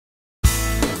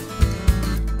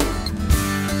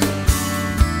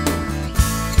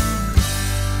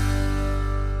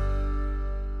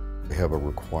have a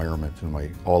requirement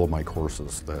in all of my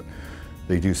courses that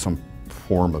they do some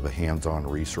form of a hands-on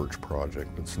research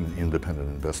project. It's an independent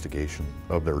investigation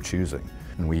of their choosing.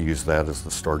 And we use that as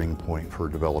the starting point for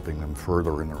developing them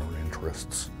further in their own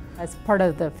interests. As part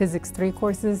of the Physics 3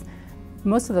 courses,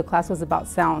 most of the class was about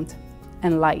sound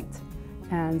and light.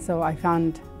 And so I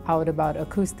found out about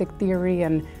acoustic theory,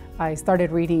 and I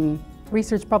started reading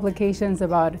research publications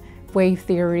about wave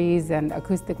theories and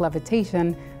acoustic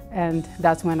levitation, and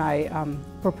that's when I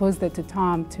proposed it to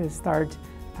Tom to start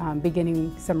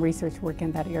beginning some research work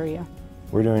in that area.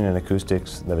 We're doing an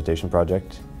acoustics levitation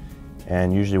project,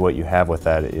 and usually what you have with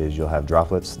that is you'll have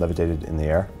droplets levitated in the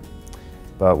air.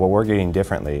 But what we're getting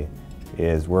differently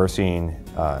is we're seeing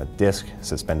a disc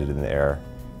suspended in the air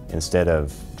instead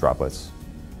of droplets.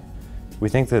 We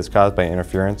think that it's caused by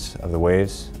interference of the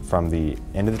waves from the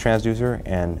end of the transducer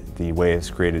and the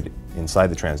waves created inside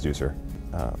the transducer.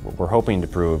 What we're hoping to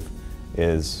prove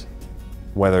is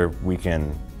whether we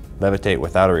can levitate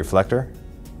without a reflector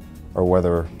or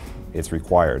whether it's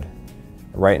required.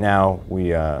 Right now,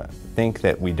 we think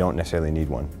that we don't necessarily need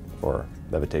one for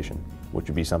levitation, which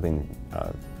would be something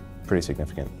pretty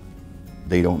significant.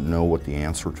 They don't know what the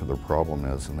answer to their problem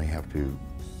is, and they have to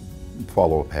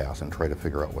follow a path and try to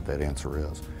figure out what that answer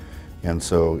is. And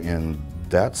so in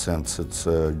that sense, it's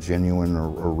a genuine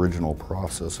or original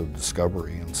process of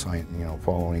discovery and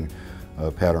following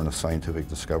a pattern of scientific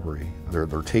discovery.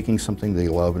 They're taking something they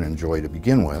love and enjoy to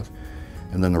begin with,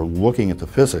 and then they're looking at the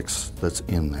physics that's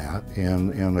in that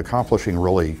and accomplishing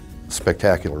really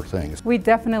spectacular things. We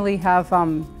definitely have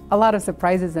a lot of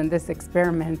surprises in this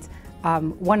experiment.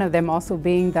 One of them also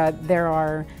being that there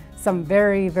are some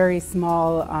very, very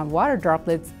small water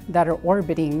droplets that are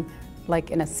orbiting like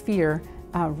in a sphere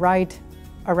right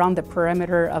around the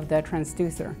perimeter of the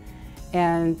transducer.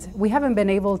 And we haven't been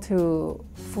able to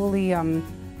fully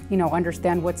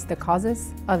understand what's the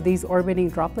causes of these orbiting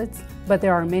droplets, but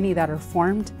there are many that are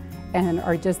formed and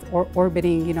are just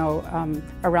orbiting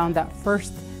around that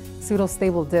first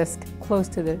pseudo-stable disk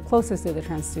closest to the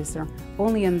transducer.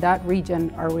 Only in that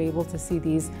region are we able to see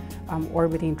these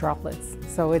orbiting droplets.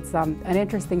 So it's an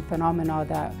interesting phenomenon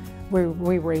that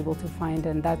we were able to find,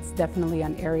 and that's definitely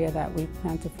an area that we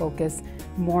plan to focus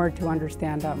more to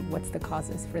understand what's the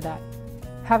causes for that.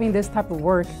 Having this type of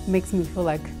work makes me feel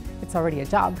like it's already a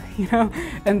job,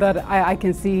 and that I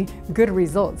can see good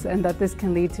results, and that this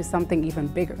can lead to something even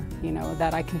bigger,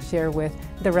 that I can share with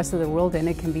the rest of the world, and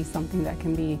it can be something that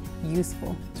can be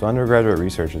useful. So undergraduate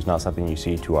research is not something you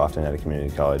see too often at a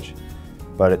community college,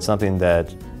 but it's something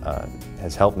that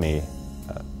has helped me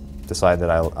decide that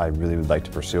I really would like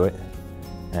to pursue it,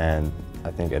 and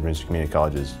I think Edmonds Community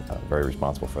College is very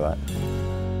responsible for that.